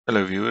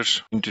Hello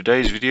viewers, in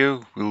today's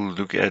video we'll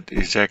look at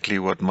exactly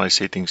what my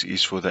settings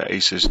is for the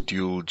ASUS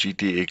Dual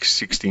GTX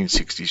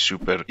 1660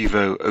 Super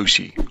Evo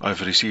OC.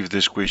 I've received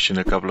this question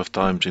a couple of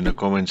times in the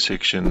comment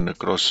section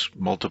across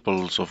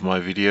multiples of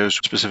my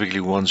videos, specifically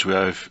ones where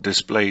I've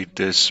displayed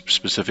this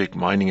specific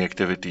mining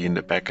activity in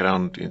the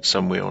background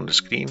somewhere on the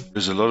screen.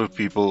 There's a lot of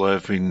people who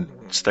have been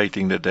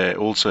stating that they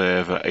also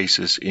have an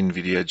ASUS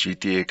NVIDIA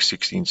GTX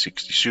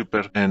 1660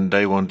 Super and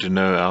they want to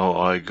know how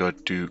I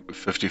got to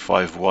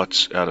 55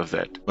 watts out of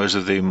that. Most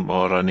of them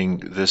are running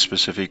this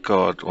specific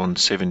card on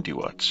 70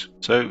 watts.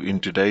 So in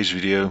today's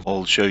video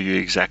I'll show you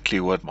exactly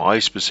what my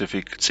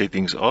specific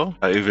settings are.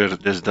 However,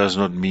 this does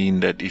not mean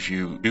that if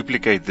you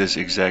duplicate this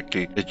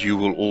exactly that you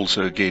will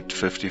also get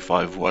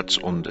 55 watts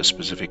on this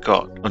specific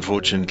card.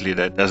 Unfortunately,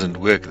 that doesn't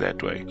work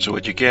that way. So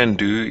what you can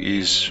do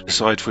is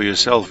decide for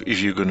yourself if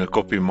you're going to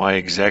copy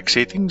my exact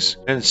settings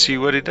and see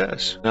what it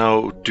does.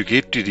 Now, to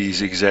get to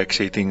these exact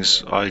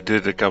settings, I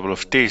did a couple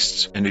of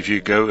tests, and if you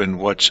go and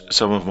watch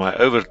some of my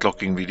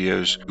overclocking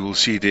videos, you will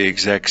see the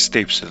exact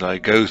steps that I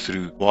go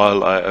through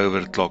while I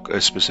overclock a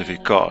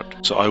specific card.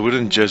 So I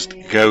wouldn't just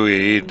go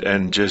ahead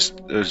and just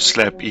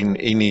slap in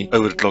any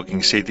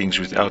overclocking settings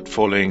without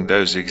following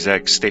those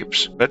exact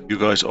steps. But you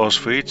guys asked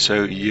for it,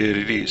 so here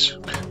it is.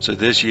 So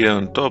this here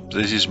on top,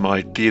 this is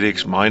my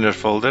T.Rex Miner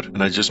folder,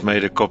 and I just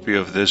made a copy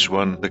of this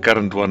one, the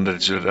current one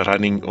that's running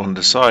on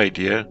the side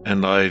here,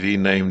 and I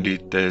renamed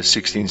it the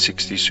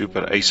 1660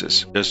 Super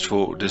ASUS just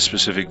for this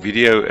specific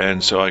video,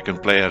 and so I can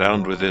play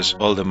around with this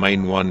while the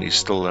main one is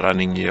still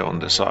running here on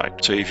the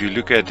side. So if you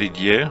look at it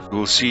here, you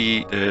will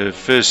see the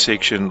first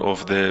section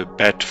of the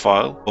bat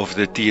file of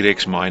the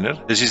T.Rex Miner.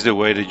 This is the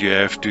way that you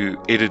have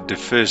to edit the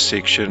first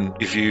section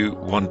if you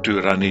want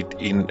to run it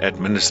in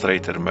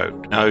administrator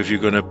mode. Now, if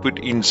you're going to put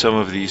in some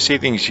of these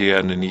settings here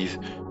underneath,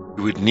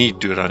 you would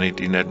need to run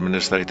it in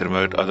administrator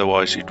mode,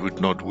 otherwise it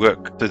would not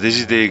work. So this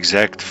is the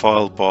exact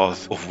file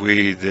path of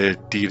where the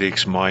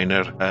T.Rex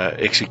Miner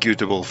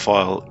executable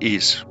file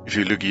is. If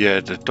you look here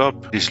at the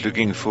top, it's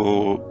looking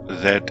for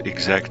that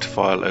exact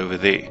file over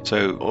there.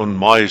 So on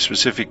my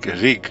specific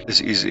rig,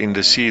 this is in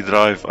the C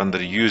drive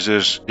under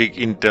users. Rig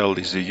Intel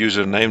is the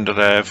username that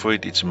I have for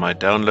it. It's in my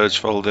downloads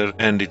folder,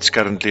 and it's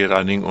currently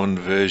running on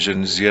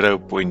version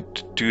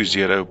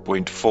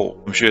 0.20.4.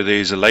 I'm sure there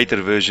is a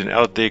later version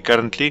out there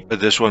currently, but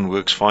this one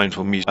works fine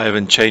for me. I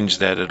haven't changed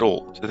that at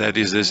all. So that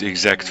is this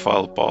exact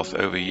file path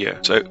over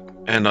here.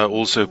 And I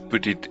also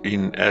put it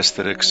in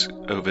asterisks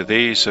over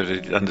there so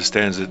that it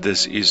understands that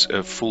this is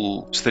a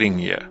full string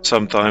here.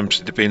 Sometimes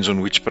it depends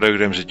on which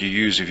programs that you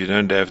use. If you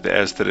don't have the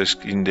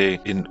asterisk in there,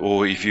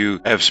 or if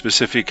you have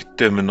specific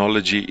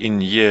terminology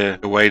in here,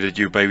 the way that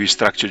you maybe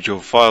structured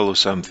your file or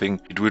something,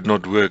 it would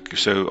not work.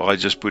 So I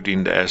just put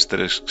in the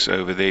asterisks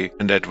over there,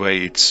 and that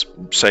way it's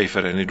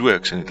safer and it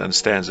works, and it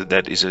understands that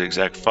that is an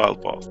exact file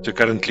path. So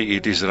currently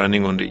it is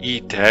running on the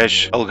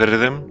EThash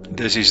algorithm.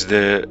 This is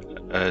the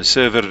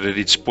server that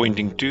it's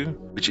pointing to,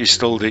 which is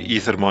still the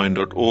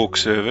ethermine.org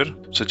server.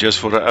 So just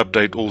for an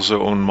update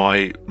also on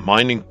my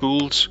mining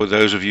pools, for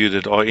those of you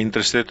that are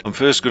interested, I'm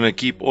first going to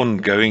keep on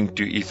going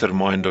to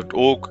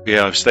ethermine.org.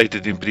 Yeah, I've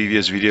stated in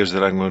previous videos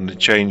that I'm going to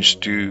change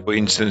to, for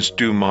instance,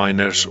 2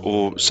 miners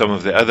or some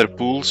of the other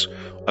pools.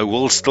 I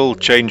will still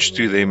change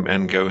to them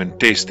and go and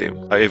test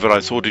them. However, I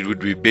thought it would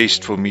be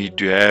best for me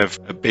to have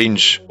a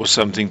bench or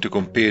something to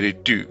compare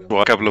it to.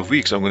 For a couple of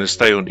weeks, I'm going to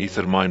stay on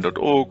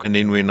ethermine.org, and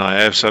then when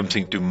I have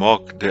something to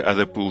mark the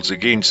other pools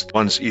against,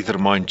 once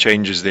Ethermine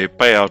changes their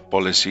payout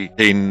policy,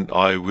 then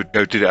I would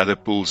go to the other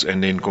pools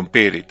and then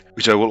compare it,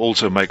 which I will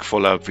also make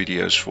follow-up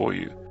videos for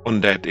you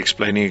on that,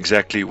 explaining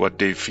exactly what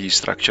their fee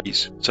structure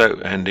is. So,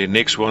 and the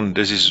next one,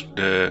 this is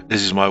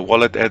my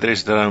wallet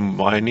address that I'm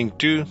mining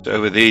to. So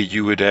over there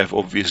you would have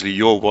obviously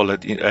your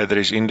wallet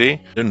address in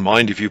there. Don't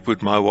mind if you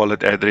put my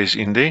wallet address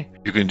in there,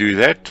 you can do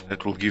that.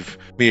 That will give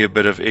me a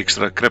bit of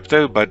extra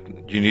crypto, but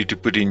you need to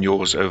put in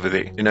yours over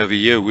there. And over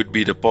here would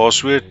be the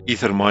password.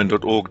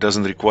 Ethermine.org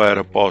doesn't require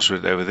a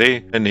password over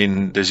there. And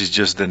then this is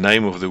just the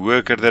name of the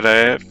worker that I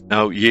have.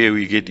 Now here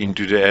we get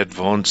into the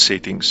advanced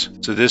settings.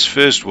 So this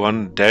first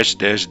one,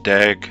 --dag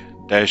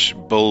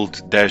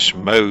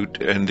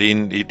 -build-mode, and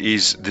then it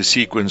is the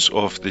sequence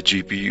of the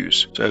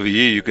GPUs. So over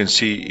here you can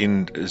see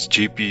in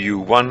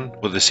GPU 1,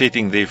 or the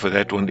setting there for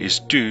that one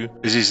is 2.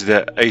 This is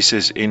the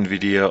ASUS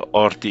NVIDIA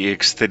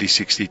RTX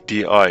 3060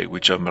 Ti,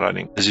 which I'm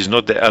running. This is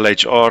not the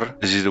LHR,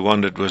 this is the one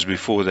that was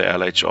before the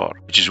LHR,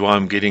 which is why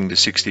I'm getting the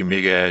 60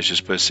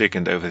 megahashes per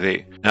second over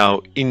there.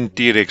 Now in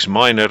T.Rex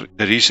Miner,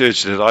 the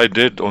research that I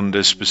did on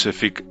this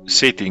specific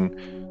setting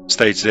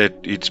states that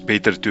it's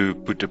better to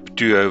put a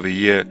 2 over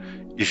here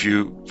if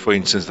you, for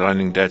instance,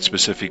 running that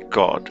specific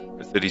card,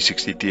 a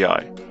 3060 Ti.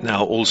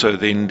 Now also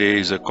then there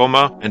is a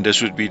comma, and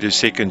this would be the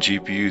second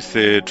GPU,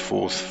 third,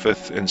 fourth,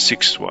 fifth and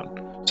sixth one.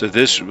 So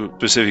this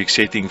specific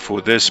setting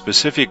for this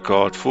specific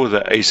card for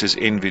the ASUS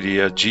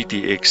NVIDIA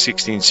GTX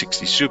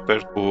 1660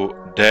 Super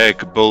or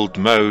DAG build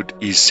mode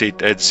is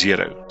set at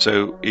 0.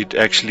 So it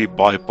actually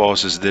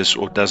bypasses this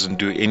or doesn't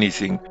do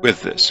anything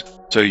with this.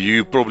 So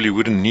you probably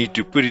wouldn't need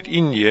to put it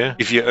in here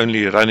if you're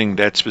only running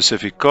that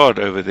specific card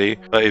over there.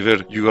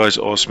 However, you guys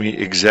asked me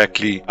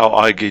exactly how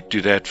I get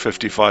to that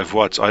 55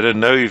 watts. I don't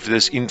know if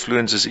this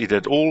influences it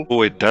at all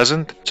or it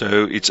doesn't.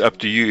 So it's up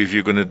to you if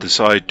you're going to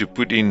decide to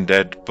put in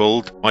that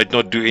build. Might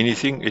not do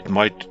anything. It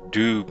might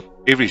do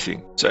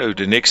everything. So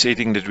the next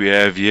setting that we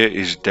have here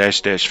is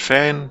dash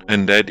fan,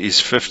 and that is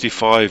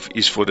 55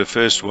 is for the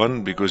first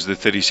one because the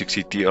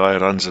 3060 Ti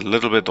runs a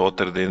little bit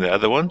hotter than the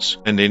other ones,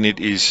 and then it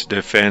is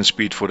the fan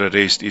speed for the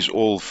rest is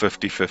all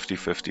 50 50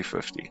 50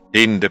 50.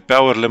 Then the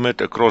power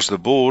limit across the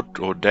board,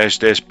 or dash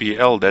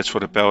PL, that's for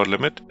the power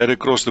limit, that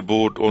across the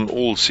board on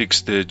all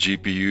 6 the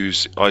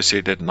GPUs I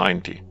set at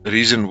 90. The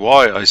reason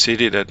why I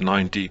set it at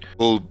 90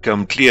 will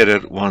become clearer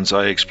once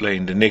I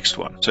explain the next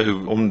one. So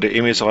on the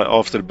MSI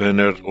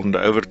Afterburner, on the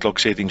overclock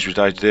settings which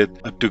I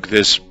did, I took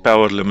this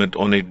power limit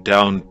on it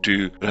down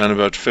to around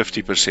about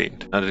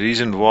 50%. Now the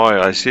reason why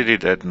I set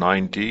it at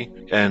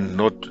 90 and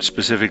not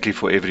specifically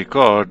for every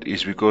card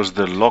is because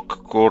the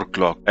lock core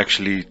clock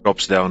actually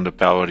drops down the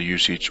power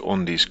usage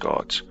on these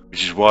cards.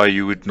 Which is why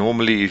you would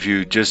normally, if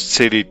you just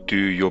set it to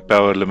your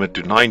power limit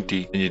to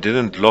 90 and you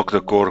didn't lock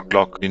the core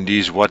clock, then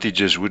these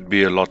wattages would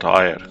be a lot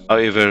higher.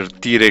 However,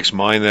 T.Rex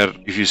Miner,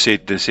 if you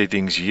set the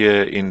settings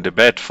here in the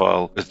bat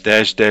file with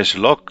dash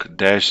lock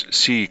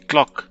C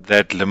clock,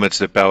 that limits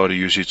the power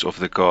usage of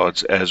the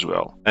cards as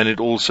well. And it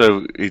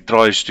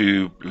tries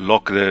to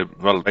lock the,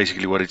 well,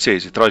 basically what it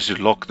says, it tries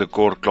to lock the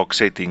core clock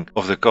setting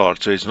of the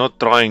card. So it's not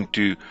trying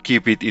to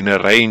keep it in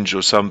a range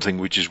or something,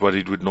 which is what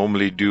it would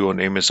normally do on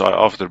MSI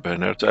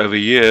Afterburner. So over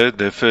here,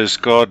 the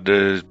first card,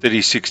 the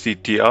 3060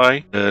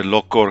 Ti, the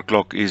lock core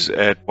clock is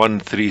at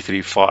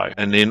 1335,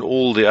 and then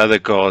all the other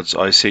cards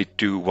I set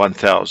to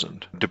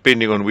 1000.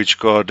 Depending on which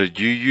card that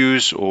you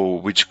use or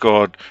which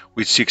card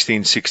with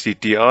 1660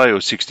 Ti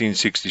or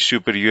 1660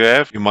 Super you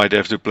have, you might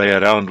have to play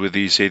around with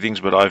these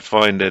settings, but I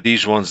find that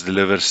these ones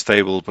deliver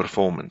stable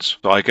performance.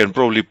 So I can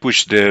probably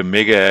push the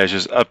mega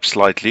hashes up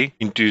slightly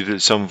into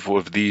some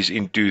of these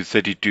into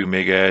 32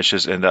 mega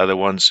hashes and the other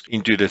ones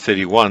into the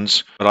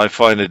 31s, but I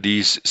find that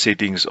these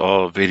settings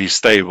are very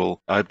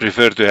stable. I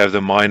prefer to have the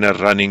miner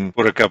running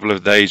for a couple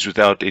of days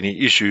without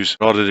any issues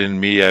rather than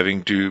me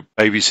having to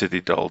babysit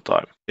it the whole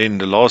time. Then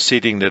the last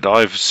setting that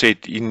I've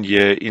set in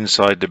here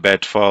inside the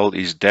bat file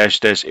is dash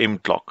M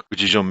clock,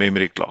 which is your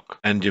memory clock.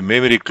 And your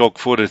memory clock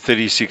for the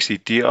 3060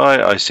 Ti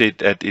I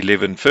set at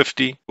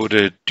 1150. For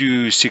the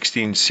two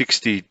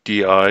 1660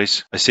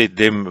 Ti's I set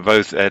them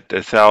both at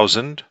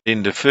 1000.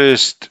 Then the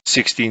first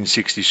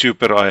 1660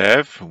 Super I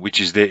have,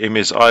 which is the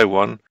MSI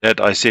one, that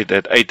I set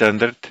at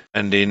 800.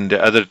 And then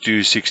the other two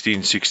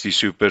 1660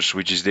 Supers,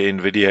 which is the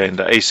Nvidia and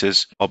the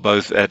ASUS, are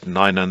both at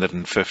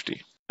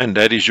 950. And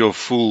that is your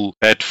full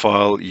bat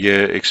file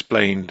here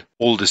explained,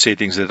 all the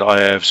settings that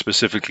I have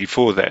specifically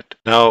for that.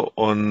 Now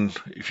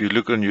if you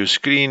look on your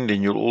screen,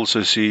 then you'll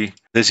also see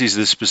this is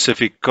the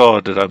specific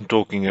card that I'm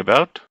talking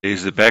about.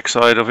 There's the back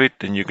side of it,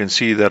 and you can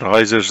see the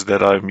risers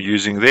that I'm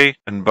using there,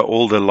 and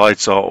all the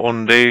lights are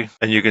on there,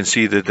 and you can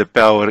see that the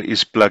power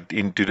is plugged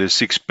into the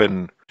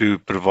 6-pin to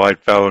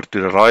provide power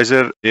to the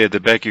riser. There at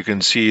the back you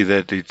can see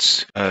that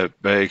it's an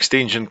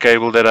extension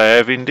cable that I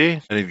have in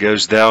there, and it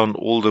goes down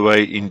all the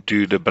way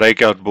into the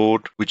breakout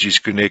board, which is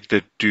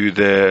connected to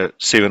the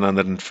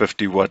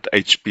 750 watt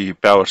HP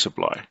power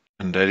supply.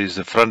 And that is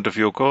the front of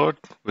your card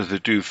with the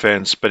two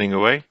fans spinning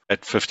away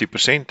at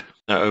 50%.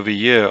 Now over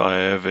here I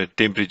have a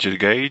temperature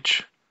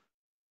gauge,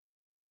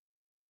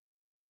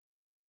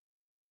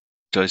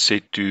 which I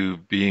set to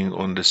being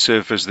on the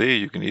surface there.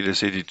 You can either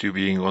set it to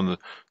being on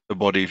the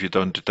body if you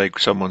don't want to take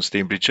someone's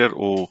temperature,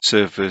 or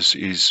surface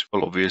is,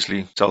 well,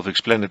 obviously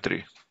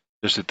self-explanatory.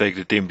 Just to take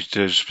the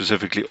temperature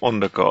specifically on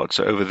the card.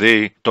 So over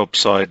there, top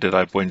side that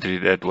I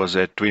pointed it at was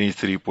at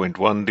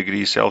 23.1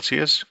 degrees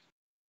Celsius.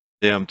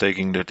 There I'm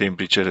taking the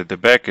temperature at the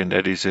back, and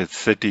that is at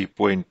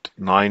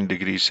 30.9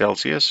 degrees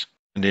Celsius.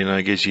 And then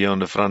I guess here on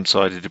the front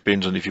side, it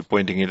depends on if you're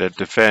pointing it at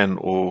the fan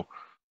or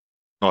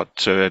not.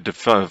 So at the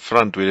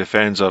front where the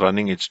fans are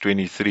running, it's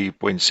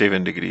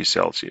 23.7 degrees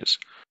Celsius.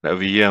 Now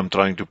over here, I'm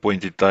trying to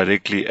point it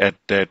directly at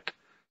that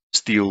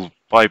steel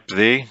pipe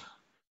there.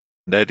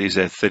 That is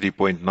at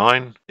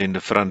 30.9. Then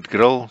the front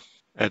grill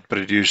at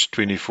produced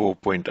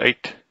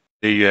 24.8.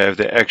 There you have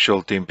the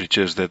actual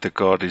temperatures that the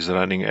card is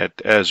running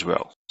at as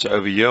well. So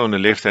over here on the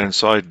left hand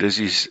side, this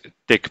is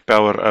Tech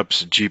Power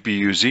Ups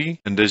GPU-Z,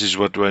 and this is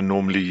what I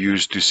normally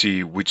use to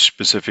see which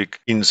specific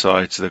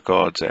insights the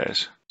card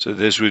has. So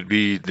this would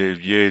be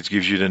here it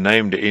gives you the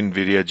name, the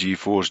Nvidia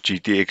GeForce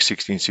GTX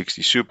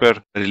 1660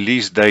 Super.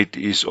 Release date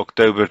is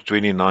October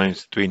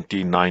 29th,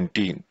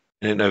 2019.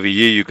 And over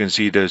here you can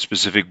see the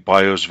specific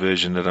BIOS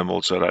version that I'm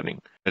also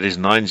running. That is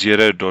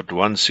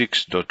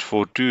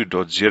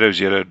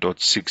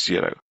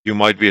 90.16.42.00.60. You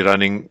might be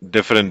running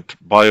different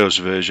BIOS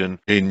version,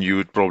 then you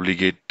would probably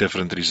get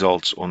different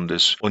results on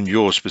this, on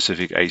your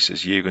specific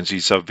ASUS. Here you can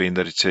see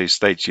sub-vendor, it says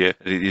states here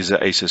that it is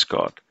an ASUS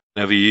card.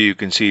 Over here you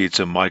can see it's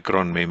a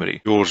Micron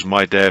memory. Yours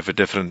might have a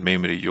different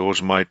memory.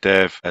 Yours might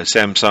have a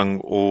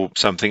Samsung or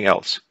something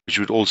else, which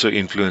would also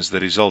influence the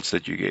results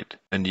that you get.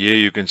 And here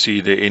you can see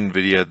the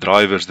NVIDIA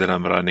drivers that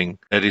I'm running.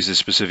 That is a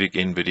specific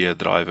NVIDIA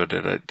driver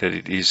that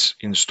it is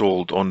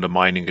installed on the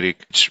mining rig,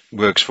 which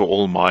works for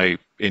all my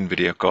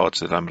NVIDIA cards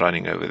that I'm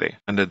running over there.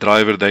 And the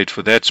driver date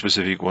for that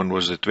specific one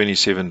was the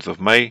 27th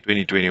of May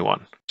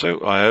 2021.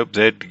 So I hope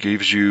that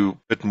gives you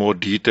a bit more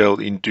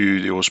detail into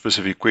your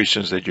specific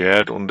questions that you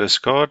had on this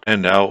card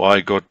and how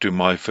I got to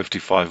my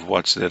 55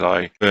 watts that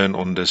I burn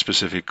on the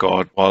specific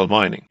card while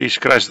mining. Please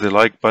scratch the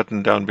like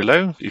button down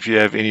below. If you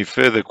have any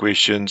further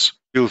questions,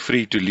 feel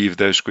free to leave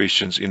those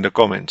questions in the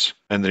comments.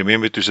 And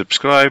remember to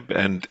subscribe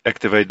and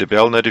activate the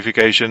bell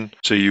notification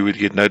so you would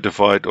get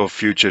notified of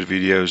future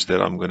videos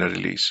that I'm going to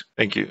release.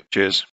 Thank you. Cheers.